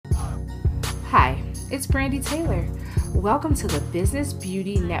it's Brandy Taylor. Welcome to the Business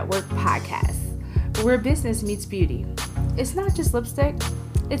Beauty Network podcast, where business meets beauty. It's not just lipstick,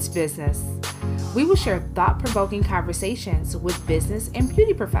 it's business. We will share thought-provoking conversations with business and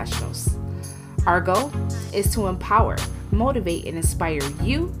beauty professionals. Our goal is to empower, motivate, and inspire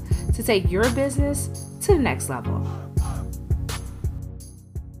you to take your business to the next level.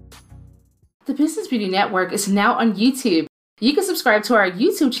 The Business Beauty Network is now on YouTube. You can subscribe to our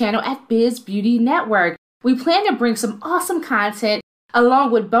YouTube channel at Biz Beauty Network. We plan to bring some awesome content along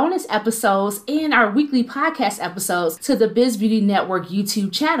with bonus episodes and our weekly podcast episodes to the Biz Beauty Network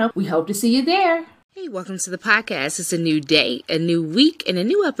YouTube channel. We hope to see you there. Hey, welcome to the podcast. It's a new day, a new week, and a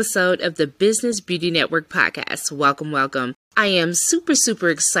new episode of the Business Beauty Network podcast. Welcome, welcome. I am super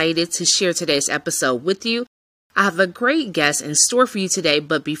excited to share today's episode with you. I have a great guest in store for you today,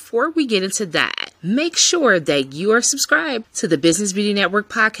 but before we get into that, make sure that you are subscribed to the Business Beauty Network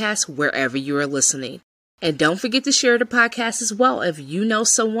podcast wherever you are listening. And don't forget to share the podcast as well. If you know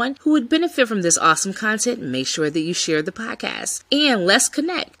someone who would benefit from this awesome content, make sure that you share the podcast. And let's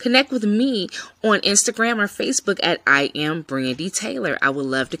connect. Connect with me on Instagram or Facebook at I am Brandy Taylor. I would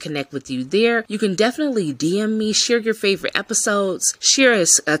love to connect with you there. You can definitely DM me, share your favorite episodes, share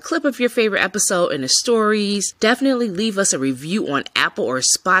a clip of your favorite episode in the stories. Definitely leave us a review on Apple or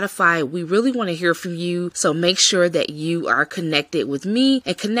Spotify. We really want to hear from you. So make sure that you are connected with me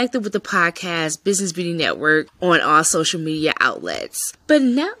and connected with the podcast, Business Beauty Network, on all social media outlets. But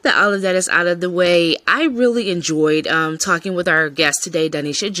now that all of that is out of the way, I really enjoyed talking with our guest today,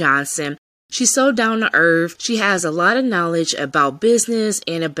 Danisha Johnson. She's so down to earth. She has a lot of knowledge about business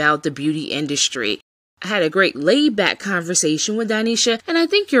and about the beauty industry. I had a great laid back conversation with Danisha, and I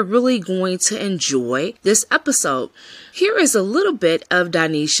think you're really going to enjoy this episode. Here is a little bit of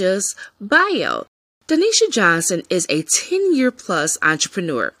Danisha's bio. Danisha Johnson is a 10-year-plus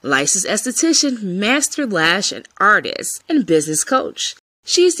entrepreneur, licensed esthetician, master lash and artist, and business coach.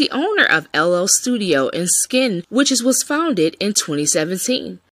 She is the owner of LL Studio and Skin, which was founded in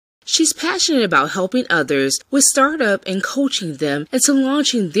 2017. She's passionate about helping others with startup and coaching them into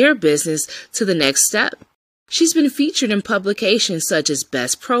launching their business to the next step. She's been featured in publications such as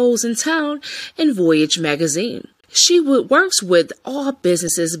Best Pros in Town and Voyage magazine. She works with all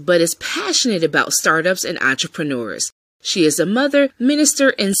businesses, but is passionate about startups and entrepreneurs. She is a mother,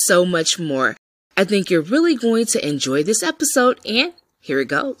 minister, and so much more. I think you're really going to enjoy this episode, and here it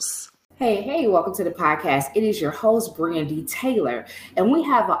goes. Hey, welcome to the podcast. It is your host, Brandy Taylor, and we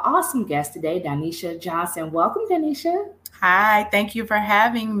have an awesome guest today, Danisha Johnson. Welcome, Danisha. Hi, thank you for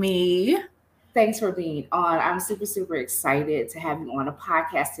having me. Thanks for being on. I'm super excited to have you on a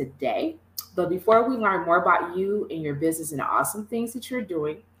podcast today. But before we learn more about you and your business and the awesome things that you're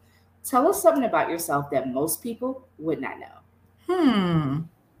doing, tell us something about yourself that most people would not know.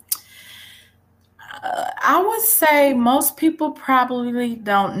 I would say most people probably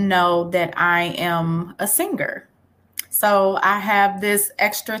don't know that I am a singer. So I have this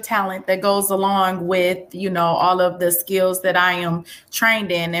extra talent that goes along with, all of the skills that I am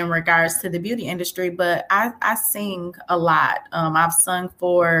trained in regards to the beauty industry. But I sing a lot. I've sung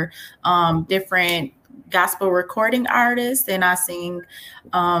for different gospel recording artists, and I sing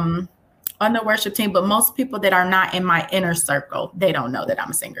on the worship team. But most people that are not in my inner circle, they don't know that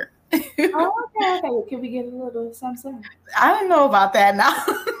I'm a singer. Oh, okay. Can we get a little something? I don't know about that now.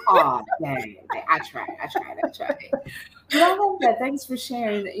 Oh, dang. I tried. But I love that. Thanks for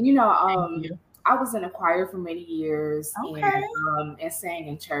sharing. I was in a choir for many years and sang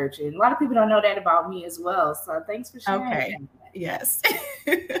in church. And a lot of people don't know that about me as well. So thanks for sharing. Okay. Yes.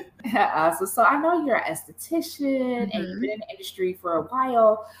 So I know you're an esthetician and you've been in the industry for a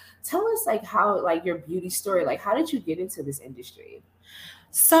while. Tell us how your beauty story, how did you get into this industry?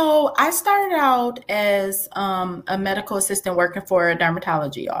 So I started out as a medical assistant working for a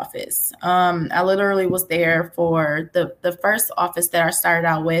dermatology office. I literally was there for the first office that I started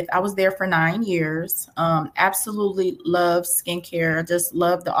out with. I was there for 9 years. Absolutely loved skincare. Just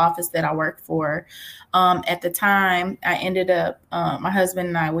loved the office that I worked for. At the time, I ended up, my husband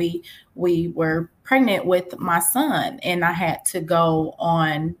and I, we were pregnant with my son, and I had to go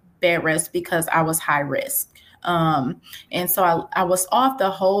on bed rest because I was high risk. And so I was off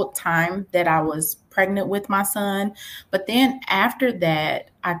the whole time that I was pregnant with my son. But then after that,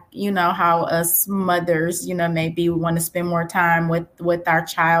 how us mothers, maybe we want to spend more time with our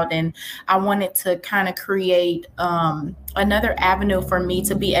child. And I wanted to kind of create another avenue for me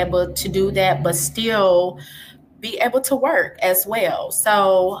to be able to do that, but still be able to work as well.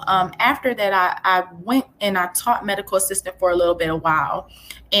 So after that, I went and I taught medical assistant for a little bit of while,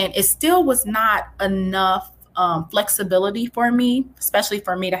 and it still was not enough flexibility for me, especially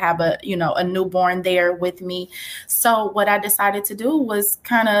for me to have a newborn there with me. So what I decided to do was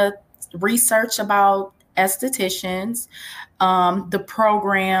kind of research about estheticians, the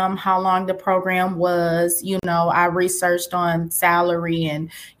program, how long the program was. I researched on salary and,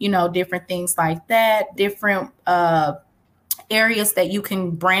 different things like that, different areas that you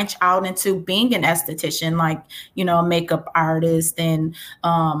can branch out into being an esthetician, like, a makeup artist and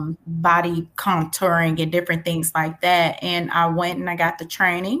body contouring and different things like that. And I went and I got the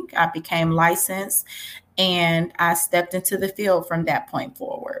training. I became licensed and I stepped into the field from that point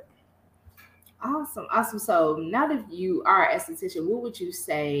forward. Awesome. Awesome. So now that you are an esthetician, what would you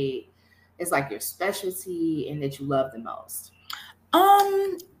say is like your specialty and that you love the most?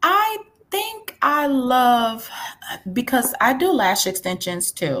 I think I love, because I do lash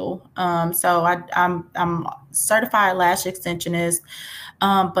extensions too. So I'm certified lash extensionist,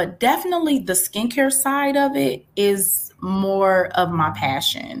 but definitely the skincare side of it is more of my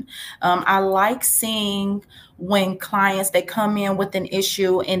passion. I like seeing when clients, they come in with an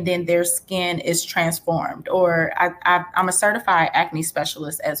issue and then their skin is transformed. Or I'm a certified acne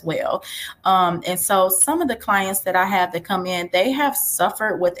specialist as well. And so some of the clients that I have that come in, they have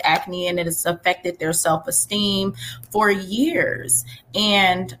suffered with acne and it has affected their self-esteem for years.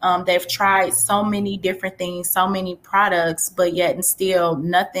 And they've tried so many different things, so many products, but yet and still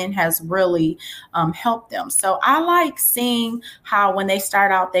nothing has really helped them. So I like seeing how when they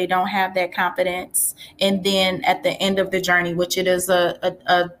start out, they don't have that confidence. And then at the end of the journey, which it is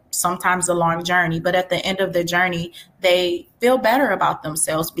a sometimes a long journey, but at the end of the journey, they feel better about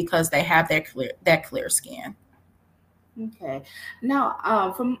themselves because they have that clear skin. Okay.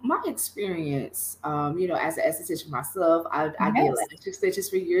 Now, from my experience, as an esthetician myself, I did Yes. lash extensions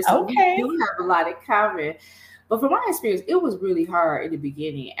for years, so we Okay. do have a lot in common. But from my experience, it was really hard in the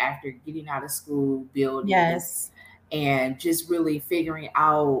beginning after getting out of school, building, Yes. and just really figuring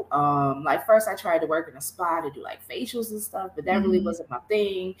out. Like first, I tried to work in a spa to do like facials and stuff, but that really Mhm. wasn't my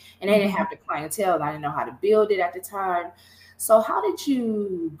thing, and they didn't Mhm. have the clientele, and I didn't know how to build it at the time. So how did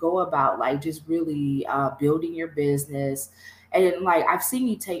you go about like just really building your business? And then, like I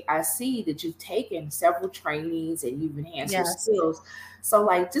see that you've taken several trainings and you've enhanced your Yes. skills. So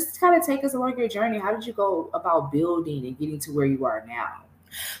like just kind of take us along your journey. How did you go about building and getting to where you are now?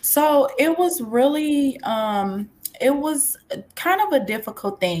 So it was kind of a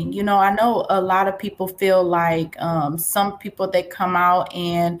difficult thing. I know a lot of people feel like some people, they come out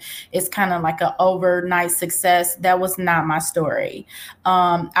and it's kind of like an overnight success. That was not my story.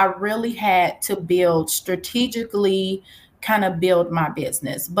 I really had to build strategically, kind of build my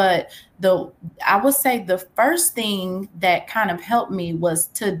business. But the I would say the first thing that kind of helped me was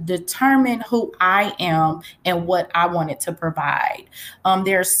to determine who I am and what I wanted to provide.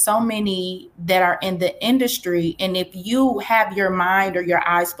 There's so many that are in the industry, and if you have your mind or your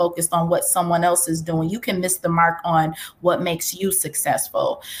eyes focused on what someone else is doing, you can miss the mark on what makes you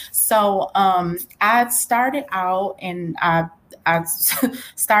successful. So I started out, and I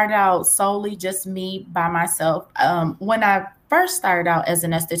started out solely just me by myself. When I first started out as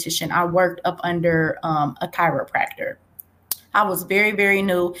an esthetician, I worked up under a chiropractor. I was very, very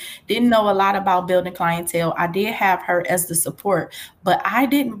new, didn't know a lot about building clientele. I did have her as the support, but I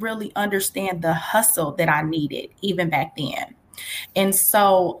didn't really understand the hustle that I needed even back then. And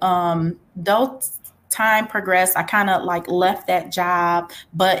so, though time progressed, I kind of like left that job,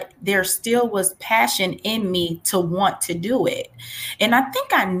 but there still was passion in me to want to do it. And I think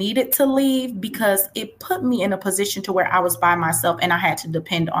I needed to leave because it put me in a position to where I was by myself and I had to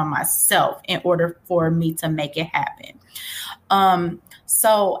depend on myself in order for me to make it happen.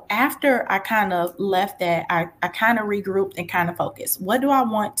 So after I kind of left that, I kind of regrouped and kind of focused. What do I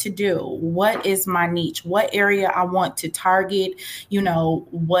want to do? What is my niche? What area I want to target?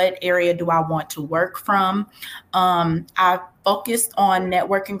 What area do I want to work from? I focused on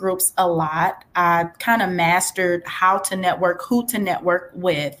networking groups a lot. I kind of mastered how to network, who to network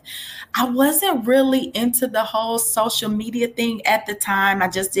with. I wasn't really into the whole social media thing at the time. I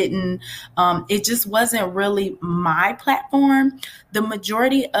just didn't, it just wasn't really my platform. The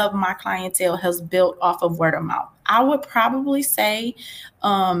majority of my clientele has built off of word of mouth. I would probably say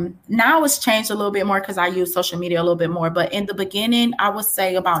now it's changed a little bit more because I use social media a little bit more. But in the beginning, I would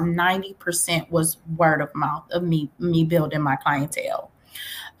say about 90% was word of mouth of me building my clientele.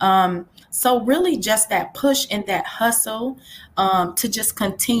 So really just that push and that hustle to just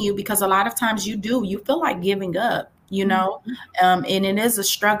continue, because a lot of times you feel like giving up, and it is a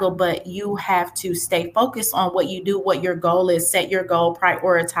struggle, but you have to stay focused on what you do, what your goal is, set your goal,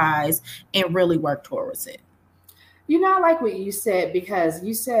 prioritize, and really work towards it. I like what you said, because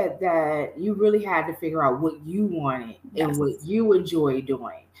you said that you really had to figure out what you wanted and what you enjoy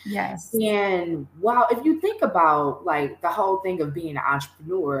doing. Yes. And wow, if you think about like the whole thing of being an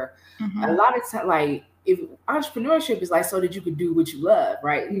entrepreneur, a lot of time, like if entrepreneurship is like so that you could do what you love,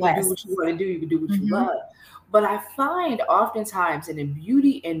 right? You can do what you want to do, you can do what you love. But I find oftentimes in the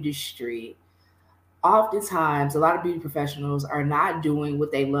beauty industry, oftentimes a lot of beauty professionals are not doing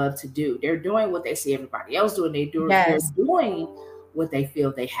what they love to do. They're doing what they see everybody else doing. They're doing what they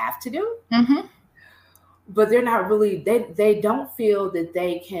feel they have to do. But they're not really, they don't feel that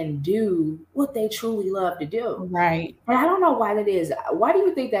they can do what they truly love to do. Right. And I don't know why that is. Why do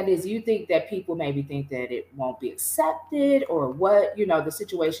you think that is? Do you think that people maybe think that it won't be accepted, or what, the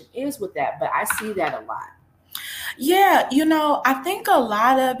situation is with that? But I see that a lot. Yeah, I think a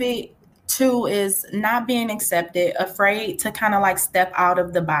lot of it too is not being accepted, afraid to kind of like step out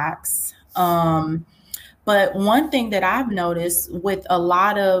of the box. But one thing that I've noticed with a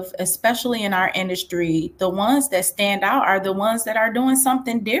lot of, especially in our industry, the ones that stand out are the ones that are doing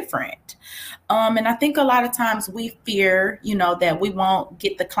something different. And I think a lot of times we fear, that we won't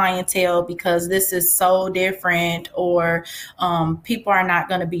get the clientele because this is so different, or people are not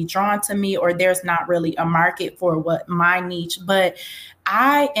going to be drawn to me, or there's not really a market for what my niche. But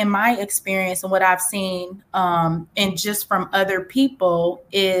in my experience and what I've seen, and just from other people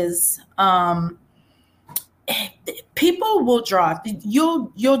is, people will draw,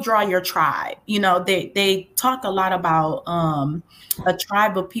 you'll draw your tribe. They talk a lot about a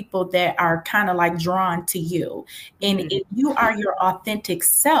tribe of people that are kind of like drawn to you. And if you are your authentic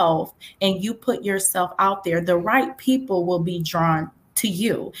self and you put yourself out there, the right people will be drawn to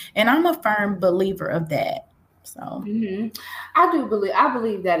you. And I'm a firm believer of that. So I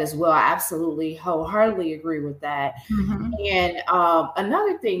believe that as well. I absolutely wholeheartedly agree with that. And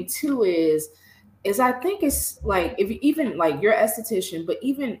another thing too is I think it's like, if you even like your esthetician, but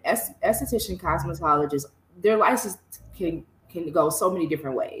even esthetician cosmetologists, their license can go so many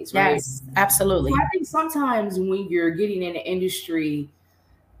different ways, right? Yes, absolutely. So I think sometimes when you're getting in the industry,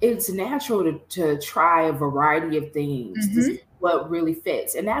 it's natural to try a variety of things to see what really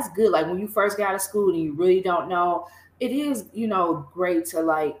fits. And that's good. Like when you first got out of school and you really don't know, it is, great to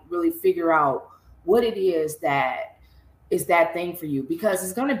like really figure out what it is that is that thing for you, because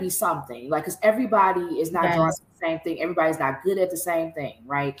it's going to be something, like, because everybody is not drawn to the same thing. Everybody's not good at the same thing,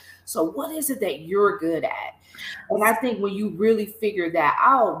 right? So what is it that you're good at? And I think when you really figure that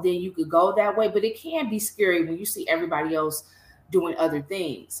out, then you could go that way. But it can be scary when you see everybody else doing other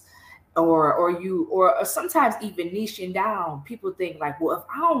things, or sometimes even niching down. People think like, well, if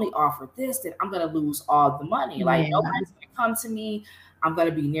I only offer this, then I'm going to lose all the money. Like nobody's going to come to me. I'm going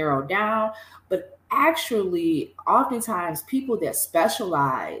to be narrowed down. But actually, oftentimes people that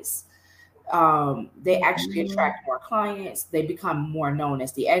specialize, they actually attract more clients. They become more known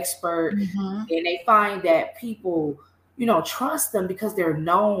as the expert, and they find that people, trust them because they're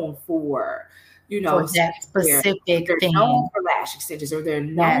known for, for that specific they're thing. known for lash extensions, or they're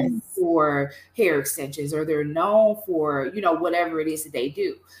known for hair extensions, or they're known for, whatever it is that they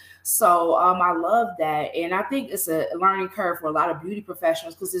do. So I love that. And I think it's a learning curve for a lot of beauty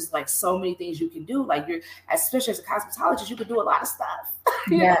professionals, because there's like so many things you can do. Like especially as a cosmetologist, you can do a lot of stuff.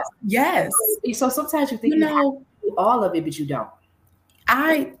 Yes. So sometimes you think you have to do all of it, but you don't.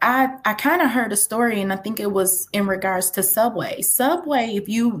 I kind of heard a story, and I think it was in regards to Subway. Subway, if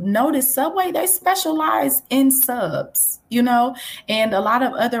you notice, Subway, they specialize in subs, and a lot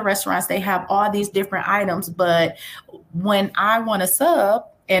of other restaurants, they have all these different items. But when I want a sub,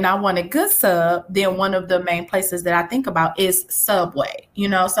 and I want a good sub, then one of the main places that I think about is Subway,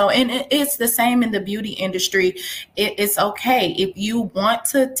 so, and it's the same in the beauty industry. It's okay. If you want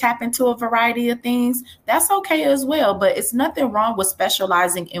to tap into a variety of things, that's okay as well. But it's nothing wrong with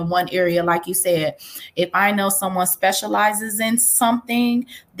specializing in one area. Like you said, if I know someone specializes in something,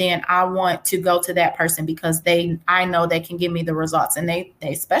 then I want to go to that person because I know they can give me the results, and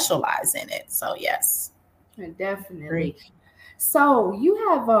they specialize in it. So yes. Definitely. Great. So you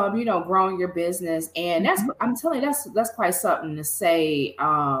have, grown your business, and I'm telling you, that's quite something to say.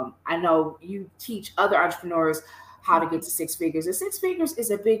 I know you teach other entrepreneurs how to get to six figures. And six figures is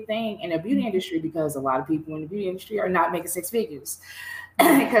a big thing in the beauty industry, because a lot of people in the beauty industry are not making six figures.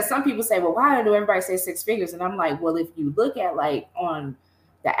 Because some people say, well, why do everybody say six figures? And I'm like, well, if you look at like on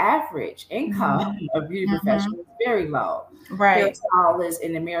the average income of beauty professionals, is very low. Right. Hairstylists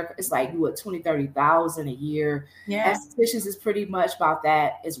in America, it's like you at 20, 30,000 a year. Yeah. Estheticians is pretty much about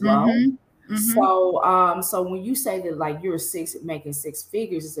that as well. So when you say that like you're making six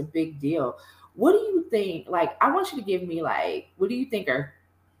figures, it's a big deal. What do you think? Like, I want you to give me like, what do you think are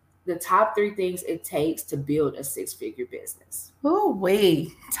the top 3 things it takes to build a 6-figure business. Oh, wait,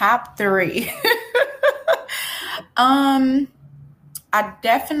 top 3. I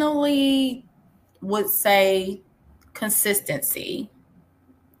definitely would say consistency.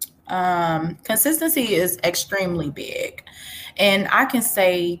 Consistency is extremely big. And I can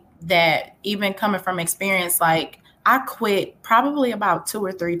say that even coming from experience, like I quit probably about 2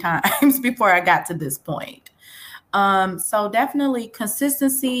 or 3 times before I got to this point. So definitely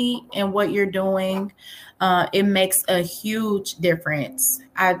consistency in what you're doing. It makes a huge difference.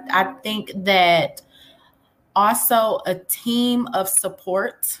 I think that also a team of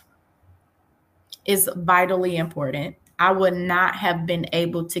support is vitally important. I would not have been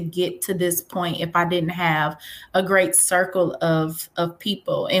able to get to this point if I didn't have a great circle of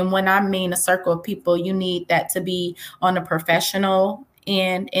people. And when I mean a circle of people, you need that to be on a professional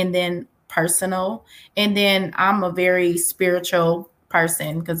end and then personal. And then I'm a very spiritual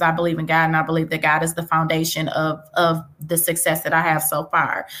person because I believe in God and I believe that God is the foundation of the success that I have so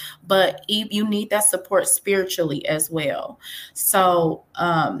far. But you need that support spiritually as well. So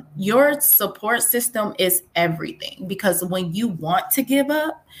your support system is everything, because when you want to give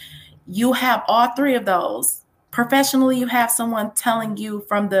up, you have all 3 of those. Professionally, you have someone telling you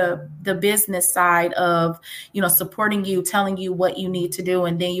from the business side of, supporting you, telling you what you need to do.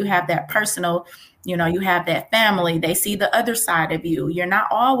 And then you have that personal, you have that family. They see the other side of you. You're not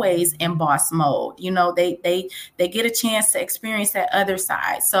always in boss mode. They get a chance to experience that other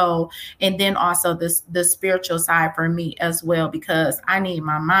side. So, and then also the spiritual side for me as well, because I need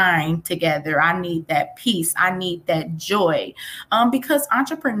my mind together. I need that peace. I need that joy. Because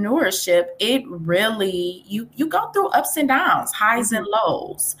entrepreneurship, it really, you go through ups and downs, highs and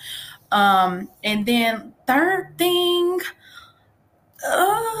lows. And then third thing,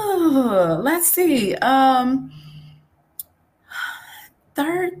 let's see.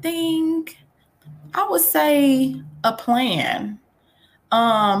 Third thing, I would say a plan.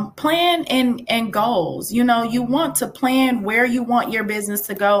 Plan and goals. You want to plan where you want your business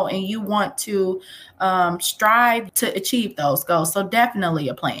to go, and you want to strive to achieve those goals. So definitely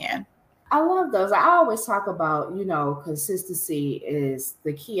a plan. I love those. I always talk about, consistency is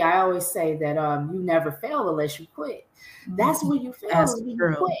the key. I always say that you never fail unless you quit. That's when you fail. That's when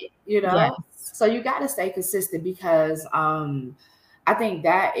true. You quit, Yes. So you got to stay consistent, because I think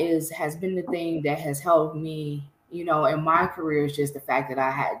that has been the thing that has helped me, in my career, is just the fact that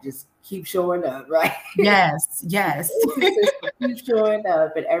I had just keep showing up, right? Yes. Keep showing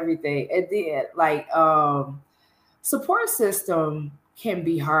up and everything. And then support system can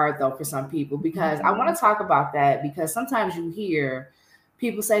be hard though for some people, because I want to talk about that, because sometimes you hear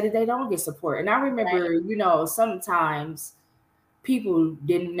people say that they don't get support. And I remember, sometimes people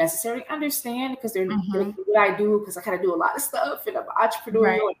didn't necessarily understand, because they're what I do, because I kind of do a lot of stuff and I'm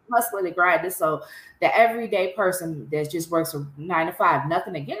entrepreneurial and hustling and grinding. So the everyday person that just works from 9 to 5,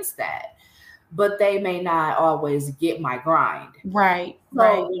 nothing against that, but they may not always get my grind. Right.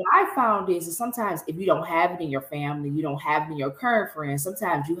 So what I found is that sometimes if you don't have it in your family, you don't have it in your current friends,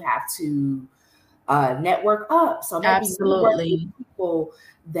 sometimes you have to network up. So maybe absolutely people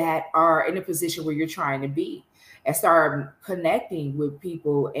that are in a position where you're trying to be, and start connecting with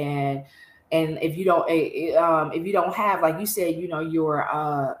people. And if you don't have, like you said,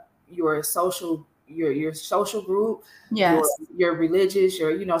 your social group, yes, your religious,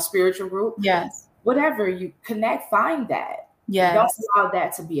 your spiritual group, yes, whatever, you connect, find that. Yes. Don't allow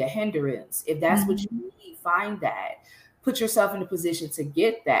that to be a hindrance. If that's what you need, find that. Put yourself in a position to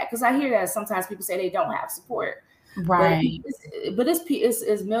get that. Because I hear that sometimes people say they don't have support. Right. But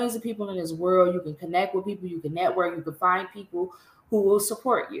it's millions of people in this world. You can connect with people, you can network, you can find people who will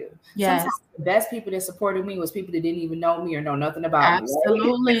support you. Yes. Sometimes the best people that supported me was people that didn't even know me or know nothing about me.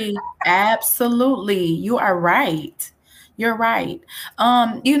 Absolutely. Absolutely. You are right. You're right.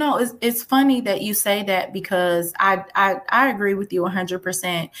 It's funny that you say that, because I agree with you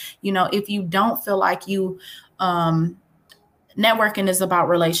 100%. If you don't feel like you, networking is about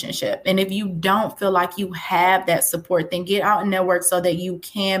relationship. And if you don't feel like you have that support, then get out and network so that you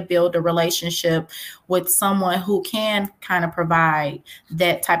can build a relationship with someone who can kind of provide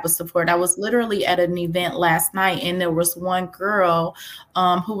that type of support. I was literally at an event last night, and there was one girl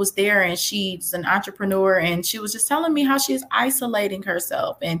who was there, and she's an entrepreneur, and she was just telling me how she's isolating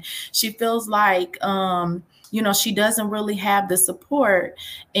herself, and she feels like, she doesn't really have the support.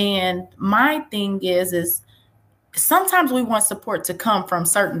 And my thing is sometimes we want support to come from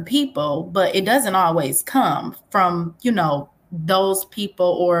certain people, but it doesn't always come from, those people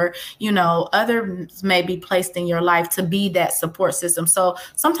or, others may be placed in your life to be that support system. So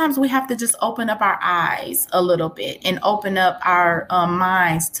sometimes we have to just open up our eyes a little bit and open up our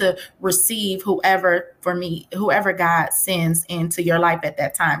minds to receive whoever God sends into your life at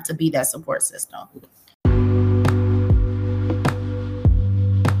that time to be that support system.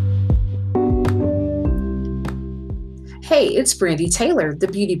 Hey, it's Brandy Taylor, the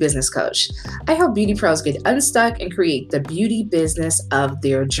Beauty Business Coach. I help beauty pros get unstuck and create the beauty business of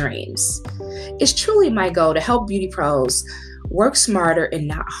their dreams. It's truly my goal to help beauty pros work smarter and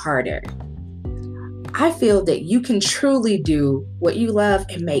not harder. I feel that you can truly do what you love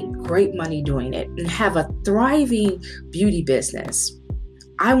and make great money doing it and have a thriving beauty business.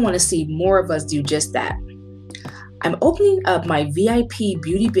 I want to see more of us do just that. I'm opening up my VIP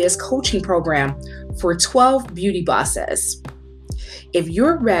Beauty Biz coaching program for 12 beauty bosses. If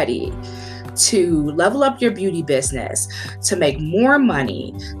you're ready to level up your beauty business, to make more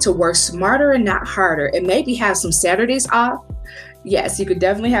money, to work smarter and not harder, and maybe have some Saturdays off, yes, you could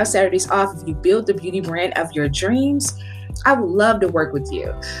definitely have Saturdays off if you build the beauty brand of your dreams. I would love to work with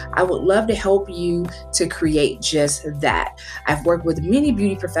you. I would love to help you to create just that. I've worked with many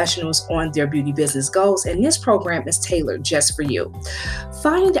beauty professionals on their beauty business goals, and this program is tailored just for you.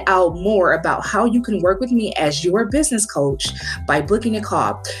 Find out more about how you can work with me as your business coach by booking a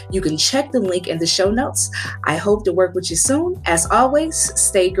call. You can check the link in the show notes. I hope to work with you soon. As always,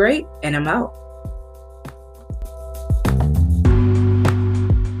 stay great, and I'm out.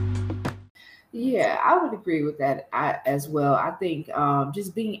 Yeah, I would agree with that as well. I think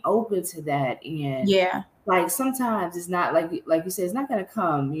just being open to that, and like sometimes it's not like you said, it's not going to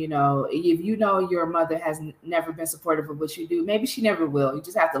come. If your mother has never been supportive of what you do, maybe she never will. You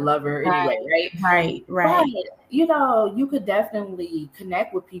just have to love her anyway, right? But, you could definitely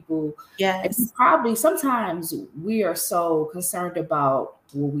connect with people. Yes. And probably sometimes we are so concerned about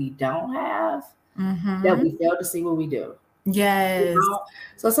what we don't have that we fail to see what we do. Yes.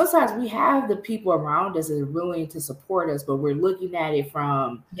 So sometimes we have the people around us that are willing to support us, but we're looking at it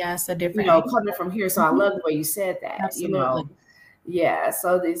from a different coming from here. So I love the way you said that. Absolutely.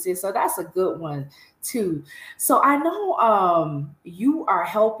 So that's a good one too. So I know you are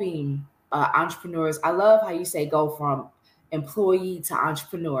helping entrepreneurs. I love how you say go from employee to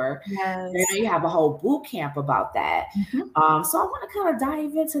entrepreneur. Yes. And you have a whole boot camp about that. So I want to kind of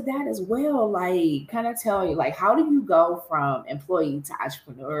dive into that as well. Like, kind of tell you, like, how do you go from employee to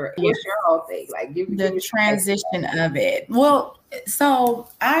entrepreneur? What's your whole thing? Like, give the transition of it. Well, so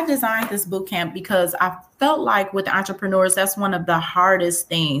I designed this boot camp because I felt like with entrepreneurs, that's one of the hardest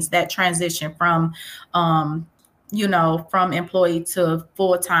things, that transition from from employee to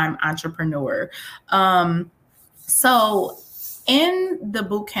full-time entrepreneur. So in the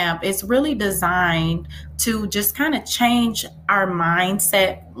boot camp, it's really designed to just kind of change our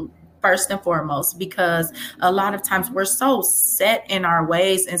mindset first and foremost, because a lot of times we're so set in our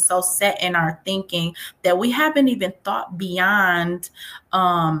ways and so set in our thinking that we haven't even thought beyond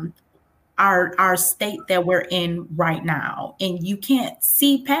our state that we're in right now. And you can't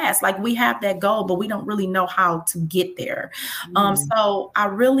see past, like, we have that goal, but we don't really know how to get there. So I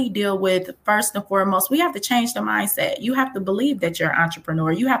really deal with, first and foremost, we have to change the mindset. You have to believe that you're an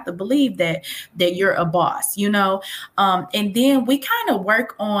entrepreneur. You have to believe that you're a boss, and then we kind of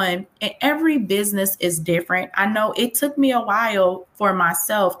work on, and every business is different. I know it took me a while for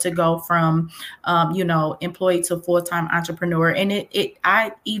myself to go from, employee to full-time entrepreneur. And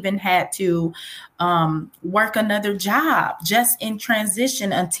I even had to work another job just in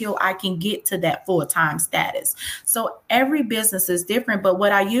transition until I can get to that full-time status. So every business is different, but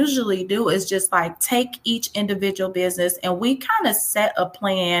what I usually do is just like take each individual business and we kind of set a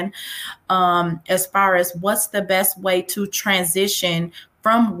plan as far as what's the best way to transition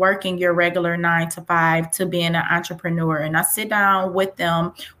from working your regular 9 to 5 to being an entrepreneur. And I sit down with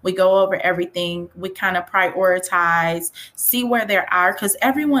them. We go over everything. We kind of prioritize, see where they are, because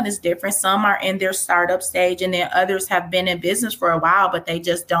everyone is different. Some are in their startup stage, and then others have been in business for a while, but they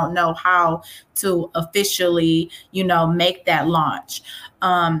just don't know how to officially, make that launch.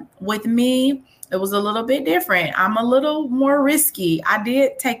 With me, it was a little bit different. I'm a little more risky. I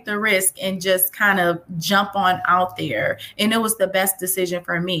did take the risk and just kind of jump on out there. And it was the best decision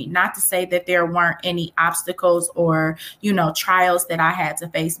for me. Not to say that there weren't any obstacles or, trials that I had to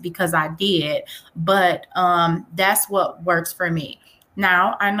face, because I did. But that's what works for me.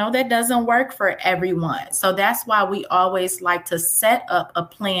 Now, I know that doesn't work for everyone. So that's why we always like to set up a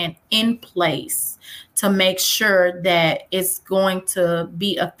plan in place to make sure that it's going to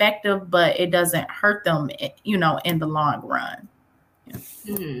be effective, but it doesn't hurt them, in the long run.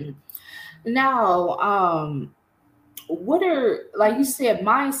 Now, what are, like you said,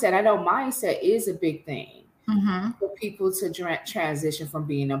 mindset? I know mindset is a big thing Mm-hmm. for people to transition from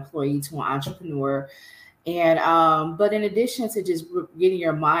being an employee to an entrepreneur. And but in addition to just getting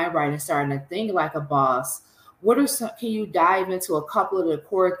your mind right and starting to think like a boss, what are some? Can you dive into a couple of the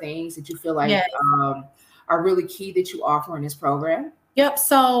core things that you feel like Yes. are really key that you offer in this program? Yep.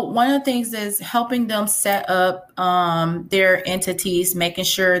 So one of the things is helping them set up their entities, making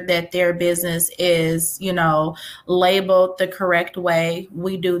sure that their business is, labeled the correct way.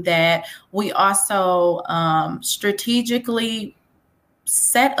 We do that. We also strategically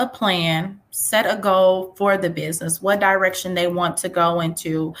set a plan, set a goal for the business, what direction they want to go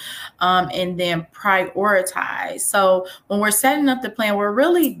into, and then prioritize. So when we're setting up the plan, we're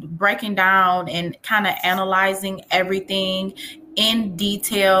really breaking down and kind of analyzing everything in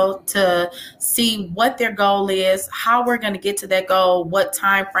detail to see what their goal is, how we're going to get to that goal, what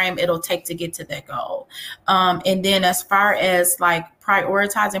time frame it'll take to get to that goal. And then as far as like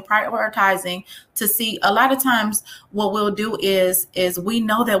prioritizing to see, a lot of times what we'll do is we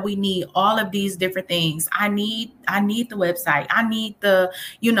know that we need all of these different things. I need the website. I need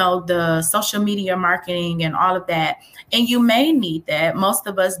the social media marketing and all of that. And you may need that. Most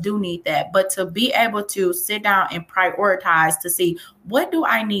of us do need that. But to be able to sit down and prioritize to see, what do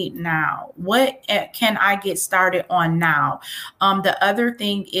I need now? What can I get started on now? The other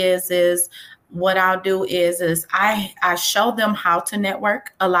thing is what I'll do is I show them how to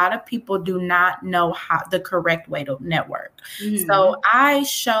network. A lot of people do not know how the correct way to network. Mm-hmm. So I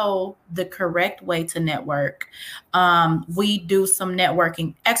show the correct way to network. We do some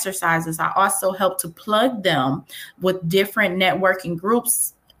networking exercises. I also help to plug them with different networking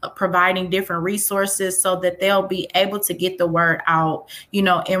groups, providing different resources so that they'll be able to get the word out,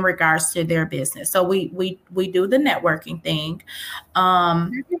 in regards to their business. So we do the networking thing.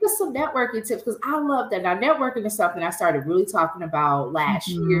 Give us some networking tips, because I love that. Now, networking is something I started really talking about last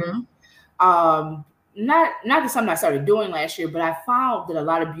year. Not that something I started doing last year, but I found that a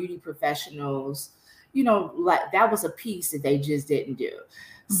lot of beauty professionals, like that was a piece that they just didn't do.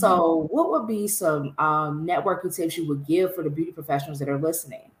 Mm-hmm. So what would be some networking tips you would give for the beauty professionals that are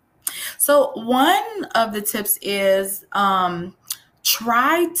listening? So one of the tips is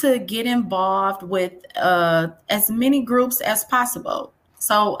try to get involved with as many groups as possible.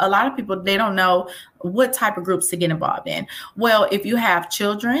 So a lot of people, they don't know what type of groups to get involved in. Well, if you have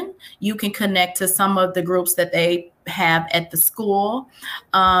children, you can connect to some of the groups that they have at the school.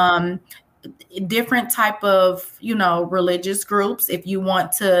 Different type of, religious groups, if you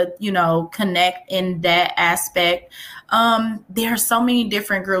want to, connect in that aspect. There are so many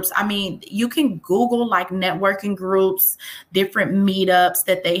different groups. I mean, you can Google like networking groups, different meetups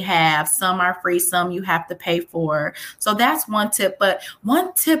that they have. Some are free, some you have to pay for. So that's one tip. But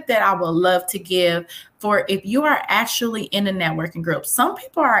one tip that I would love to give for if you are actually in a networking group, some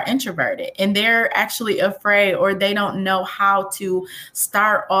people are introverted and they're actually afraid, or they don't know how to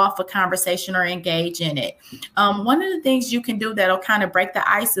start off a conversation or engage in it. One of the things you can do that'll kind of break the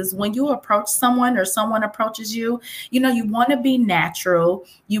ice is when you approach someone or someone approaches you, you want to be natural.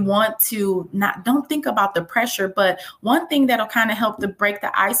 You want to don't think about the pressure, but one thing that'll kind of help to break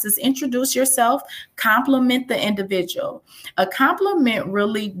the ice is introduce yourself, compliment the individual. A compliment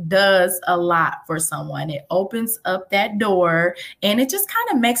really does a lot for someone. It opens up that door and it just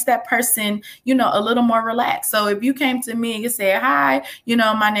kind of makes that person, a little more relaxed. So if you came to me and you said, hi,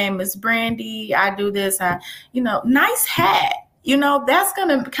 my name is Brandy. I do this, nice hat. That's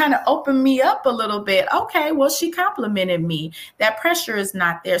going to kind of open me up a little bit. Okay, well, she complimented me. That pressure is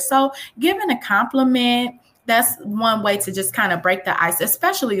not there. So giving a compliment, that's one way to just kind of break the ice,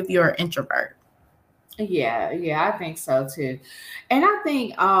 especially if you're an introvert. Yeah, I think so too. And I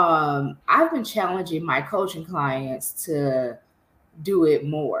think I've been challenging my coaching clients to do it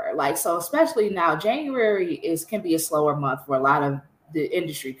more. Like, so especially now, January can be a slower month for a lot of the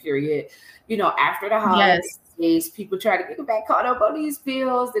industry, period. After the holidays, yes, people try to get back caught up on these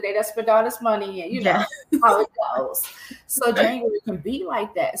bills that they done spent all this money, and know how it goes. So January can be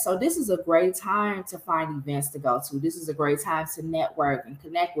like that. So this is a great time to find events to go to. This is a great time to network and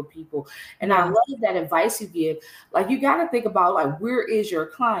connect with people. And I love that advice you give. Like, you got to think about, like, where is your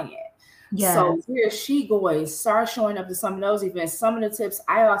client? Yes. So where is she going? Start showing up to some of those events. Some of the tips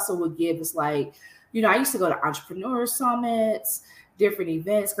I also would give is like, I used to go to entrepreneur summits, different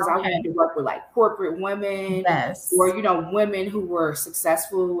events because I wanted to work with like corporate women or, women who were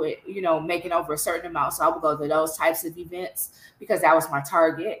successful at, making over a certain amount. So I would go to those types of events because that was my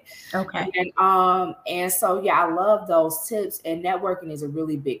target. Okay. And so, yeah, I love those tips, and networking is a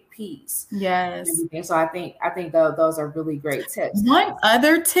really big piece. Yes. And so I think those are really great tips. One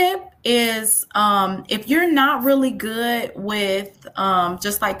other tip is if you're not really good with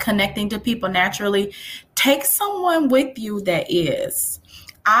just like connecting to people naturally, take someone with you that is.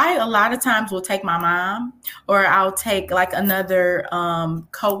 I a lot of times will take my mom, or I'll take like another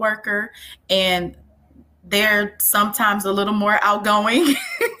coworker, and they're sometimes a little more outgoing.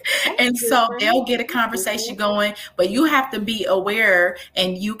 And so they'll get a conversation going, but you have to be aware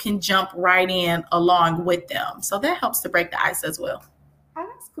and you can jump right in along with them. So that helps to break the ice as well. Oh,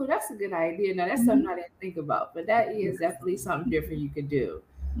 that's cool. That's a good idea. Now, that's something I didn't think about, but that is definitely something different you could do.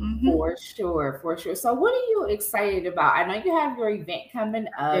 For sure. So what are you excited about? I know you have your event coming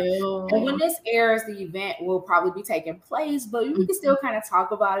up. And when this airs, the event will probably be taking place, but you can still kind of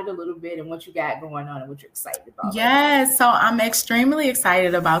talk about it a little bit and what you got going on and what you're excited about. Yes, so I'm extremely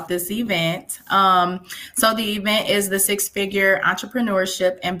excited about this event. So the event is the Six Figure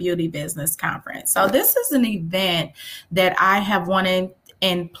Entrepreneurship and Beauty Business Conference. So this is an event that I have wanted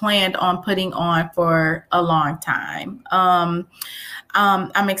and planned on putting on for a long time.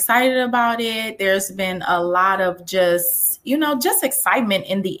 I'm excited about it. There's been a lot of just excitement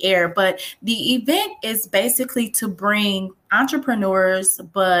in the air, but the event is basically to bring entrepreneurs,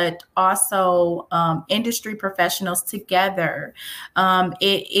 but also industry professionals together. The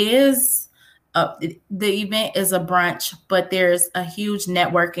event is a brunch, but there's a huge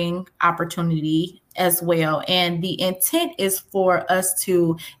networking opportunity as well. And the intent is for us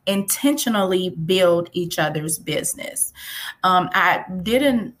to intentionally build each other's business. I did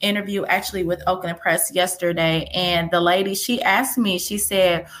an interview actually with Oakland Press yesterday, and the lady, she asked me, she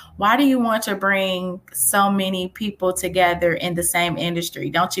said, why do you want to bring so many people together in the same industry?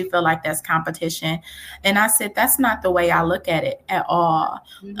 Don't you feel like that's competition? And I said, that's not the way I look at it at all.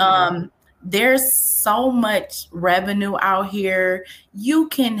 There's so much revenue out here. You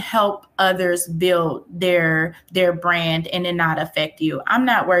can help others build their brand and it not affect you. I'm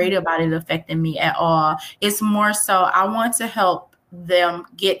not worried about it affecting me at all. It's more so I want to help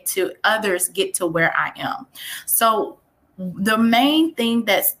others get to where I am. So the main thing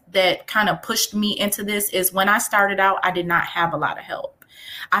that kind of pushed me into this is when I started out, I did not have a lot of help.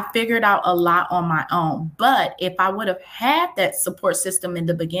 I figured out a lot on my own, but if I would have had that support system in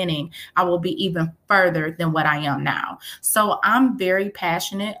the beginning, I will be even further than what I am now. So I'm very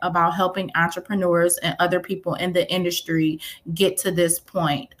passionate about helping entrepreneurs and other people in the industry get to this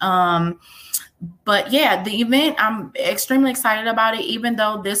point. But yeah, the event, I'm extremely excited about it, even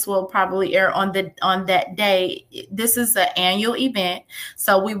though this will probably air on that day. This is an annual event.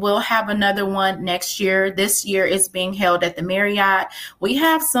 So we will have another one next year. This year is being held at the Marriott. We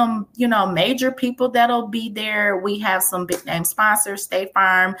have some, major people that'll be there. We have some big name sponsors, State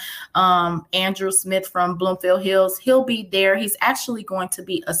Farm, Andrew Smith from Bloomfield Hills. He'll be there. He's actually going to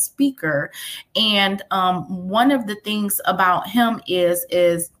be a speaker. And one of the things about him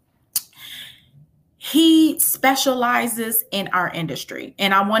is he specializes in our industry,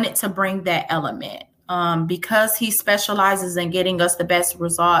 and I wanted to bring that element because he specializes in getting us the best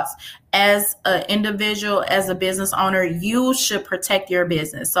results. As an individual, as a business owner, you should protect your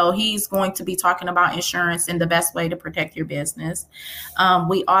business. So he's going to be talking about insurance and the best way to protect your business.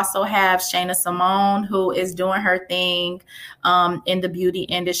 We also have Shayna Simone, who is doing her thing in the beauty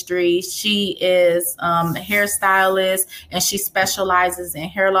industry. She is a hairstylist, and she specializes in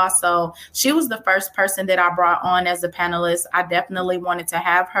hair loss. So she was the first person that I brought on as a panelist. I definitely wanted to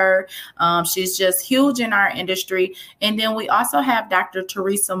have her. She's just huge in our industry. And then we also have Dr.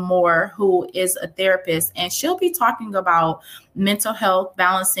 Teresa Moore, who is a therapist, and she'll be talking about mental health,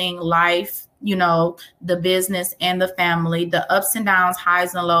 balancing life, the business and the family, the ups and downs,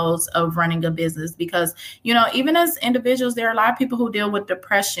 highs and lows of running a business. Because, even as individuals, there are a lot of people who deal with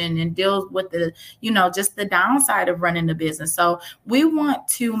depression and deal with the, just the downside of running a business. So we want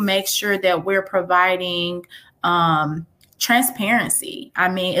to make sure that we're providing transparency. I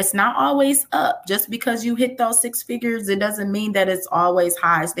mean, it's not always up. Just because you hit those six figures, it doesn't mean that it's always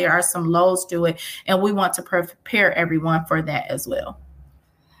highs. There are some lows to it, and we want to prepare everyone for that as well.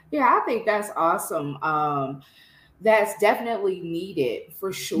 Yeah, I think that's awesome. That's definitely needed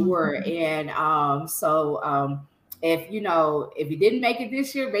for sure. And if you didn't make it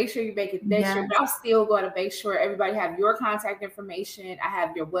this year, make sure you make it next year. But I'm still going to make sure everybody have your contact information. I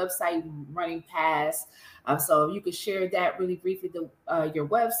have your website running past So if you could share that really briefly, your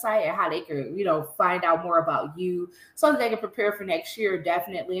website and how they could, find out more about you so that they can prepare for next year,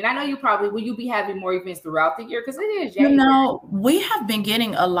 definitely. And I know will you be having more events throughout the year? Because it is January. We have been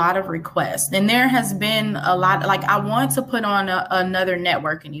getting a lot of requests, and there has been a lot. Like, I want to put on another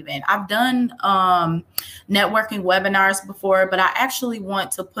networking event. I've done networking webinars before, but I actually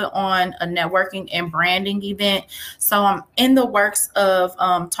want to put on a networking and branding event. So I'm in the works of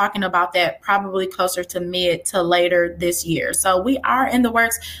talking about that probably closer to mid to later this year. So we are in the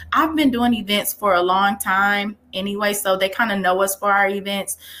works. I've been doing events for a long time anyway, so they kind of know us for our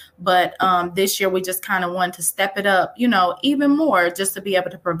events. But this year we just kind of wanted to step it up, even more, just to be able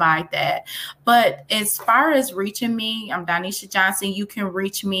to provide that. But as far as reaching me, I'm Donisha Johnson. You can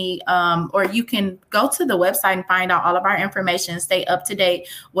reach me or you can go to the website and find out all of our information, stay up to date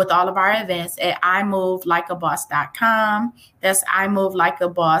with all of our events at imovelikeaboss.com. That's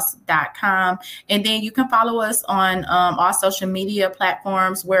imovelikeaboss.com. And then you can follow us on all social media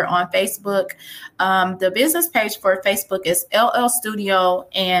platforms. We're on Facebook. The business page for Facebook is LL Studio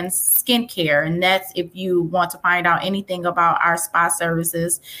and Skincare. And that's if you want to find out anything about our spa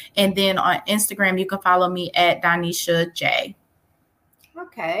services. And then on Instagram, you can follow me at Donisha J.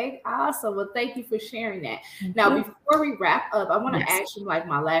 Okay, awesome. Well, thank you for sharing that. Now, before we wrap up, I want to ask you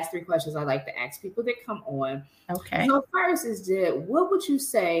my last 3 questions I like to ask people that come on. Okay. So first is what would you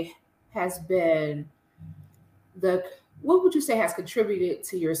say has contributed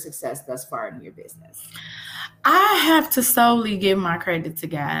to your success thus far in your business? I have to solely give my credit to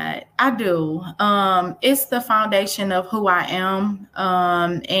God. I do. It's the foundation of who I am.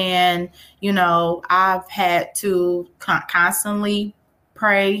 And, I've had to constantly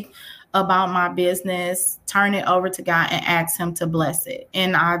pray about my business, turn it over to God and ask him to bless it.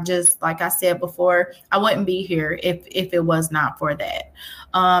 And I just, like I said before, I wouldn't be here if it was not for that.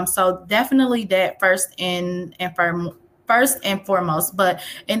 So definitely that first and foremost.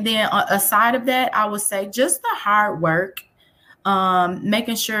 And then aside of that, I would say just the hard work,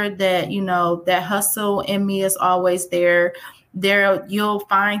 making sure that, that hustle in me is always there. You'll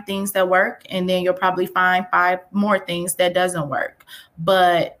find things that work, and then you'll probably find 5 more things that doesn't work.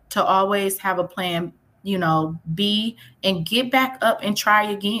 But to always have a plan, B, and get back up and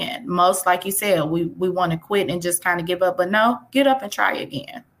try again. Most, like you said, we want to quit and just kind of give up, but no, get up and try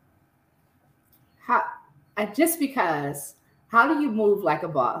again. How do you move like a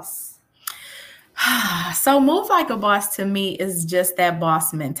boss? So move like a boss to me is just that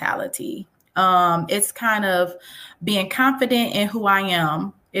boss mentality. It's kind of being confident in who I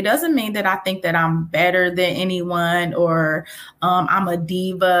am. It doesn't mean that I think that I'm better than anyone or I'm a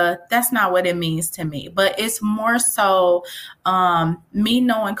diva. That's not what it means to me. But it's more so me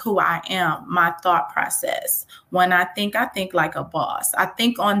knowing who I am, my thought process. When I think like a boss. I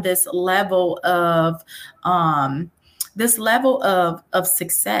think on this level of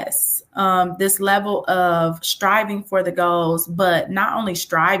success, this level of striving for the goals, but not only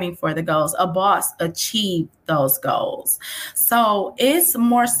striving for the goals, a boss achieve those goals. So it's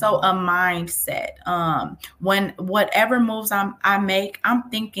more so a mindset. When whatever moves I make, I'm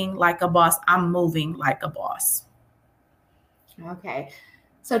thinking like a boss, I'm moving like a boss. Okay.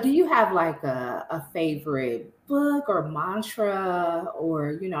 So do you have like a favorite book or mantra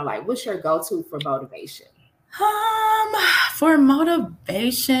or, what's your go-to for motivation? For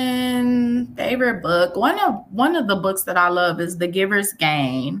motivation, favorite book. One of the books that I love is The Giver's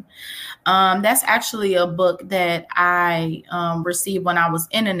Gain. That's actually a book that I received when I was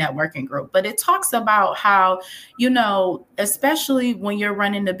in a networking group. But it talks about how, especially when you're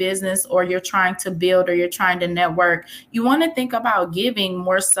running a business or you're trying to build or you're trying to network, you want to think about giving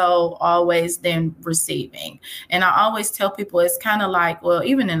more so always than receiving. And I always tell people it's kind of like, well,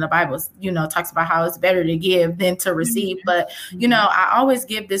 even in the Bible, talks about how it's better to give than to receive. But, I always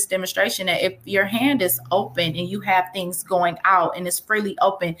give this demonstration that if your hand is open and you have things going out and it's freely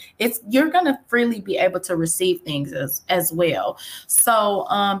open, you're going to freely be able to receive things as well. So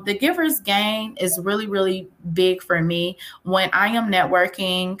the Giver's Gain is really, really big for me when I am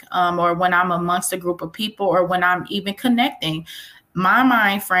networking or when I'm amongst a group of people or when I'm even connecting. My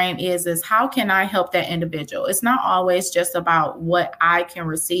mind frame is how can I help that individual? It's not always just about what I can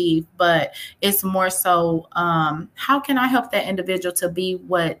receive, but it's more so how can I help that individual to be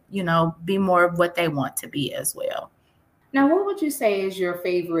be more of what they want to be as well. Now, what would you say is your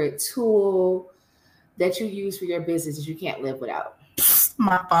favorite tool that you use for your business that you can't live without?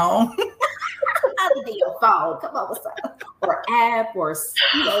 My phone. Other than your phone, come on with something, or app, or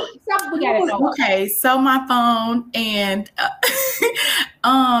something we gotta know. Okay, so my phone and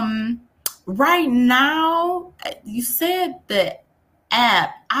right now, you said that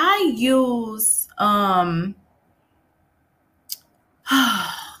app, I use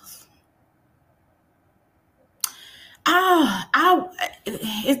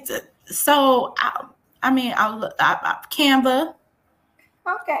Canva.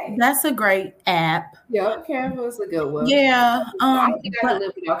 Okay. That's a great app. Yeah, Canva is a good one. Yeah. I don't think I can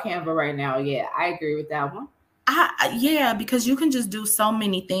live without Canva right now. Yeah, I agree with that one. Because you can just do so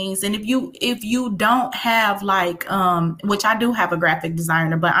many things. And if you don't have like, which I do have a graphic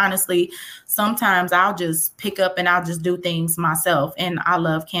designer, but honestly, sometimes I'll just pick up and I'll just do things myself. And I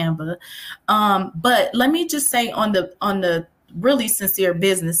love Canva. But let me just say on the really sincere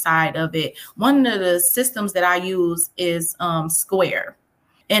business side of it, one of the systems that I use is Square.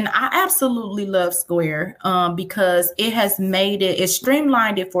 And I absolutely love Square because it's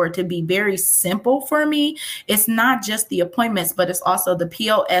streamlined it for it to be very simple for me. It's not just the appointments, but it's also the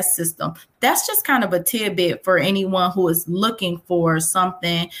POS system. That's just kind of a tidbit for anyone who is looking for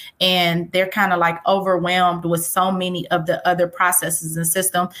something and they're kind of like overwhelmed with so many of the other processes and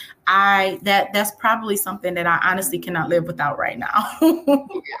system. That's probably something that I honestly cannot live without right now.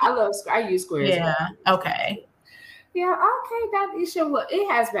 I use Square. Yeah. Okay. Yeah, okay, Donisha. Well, it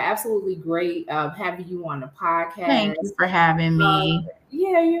has been absolutely great having you on the podcast. Thank you for having me.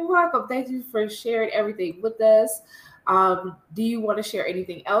 Yeah, you're welcome. Thank you for sharing everything with us. Do you want to share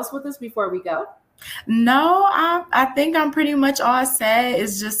anything else with us before we go? No, I think I'm pretty much all set. It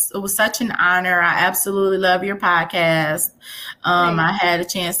was such an honor. I absolutely love your podcast. I had a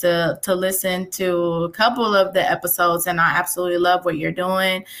chance to listen to a couple of the episodes and I absolutely love what you're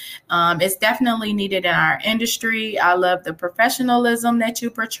doing. It's definitely needed in our industry. I love the professionalism that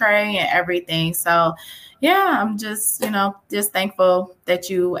you portray and everything. So yeah, I'm just thankful that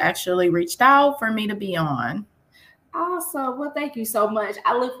you actually reached out for me to be on. Awesome. Well, thank you so much.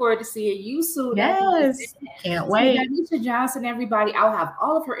 I look forward to seeing you soon. Yes. Can't wait. Donisha Johnson, everybody, I'll have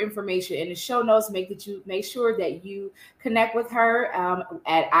all of her information in the show notes. Make sure that you connect with her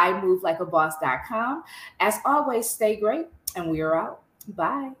at imovelikeaboss.com. As always, stay great, and we are out.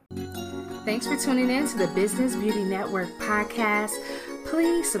 Bye. Thanks for tuning in to the Business Beauty Network podcast.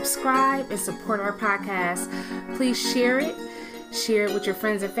 Please subscribe and support our podcast. Please share it. Share it with your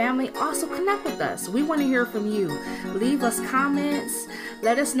friends and family. Also connect with us. We want to hear from you. Leave us comments.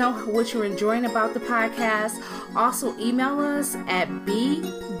 Let us know what you're enjoying about the podcast. Also email us at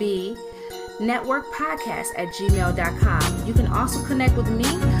bbnetworkpodcast@gmail.com. You can also connect with me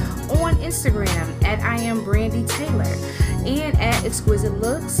on Instagram at I am Brandy Taylor and at Exquisite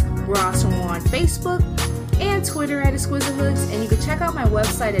Looks. We're also on Facebook and Twitter at Exquisite Looks, and you can check out my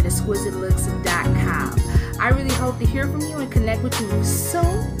website at exquisitelooks.com. I really hope to hear from you and connect with you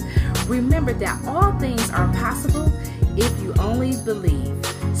soon. Remember that all things are possible if you only believe.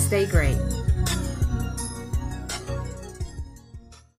 Stay great.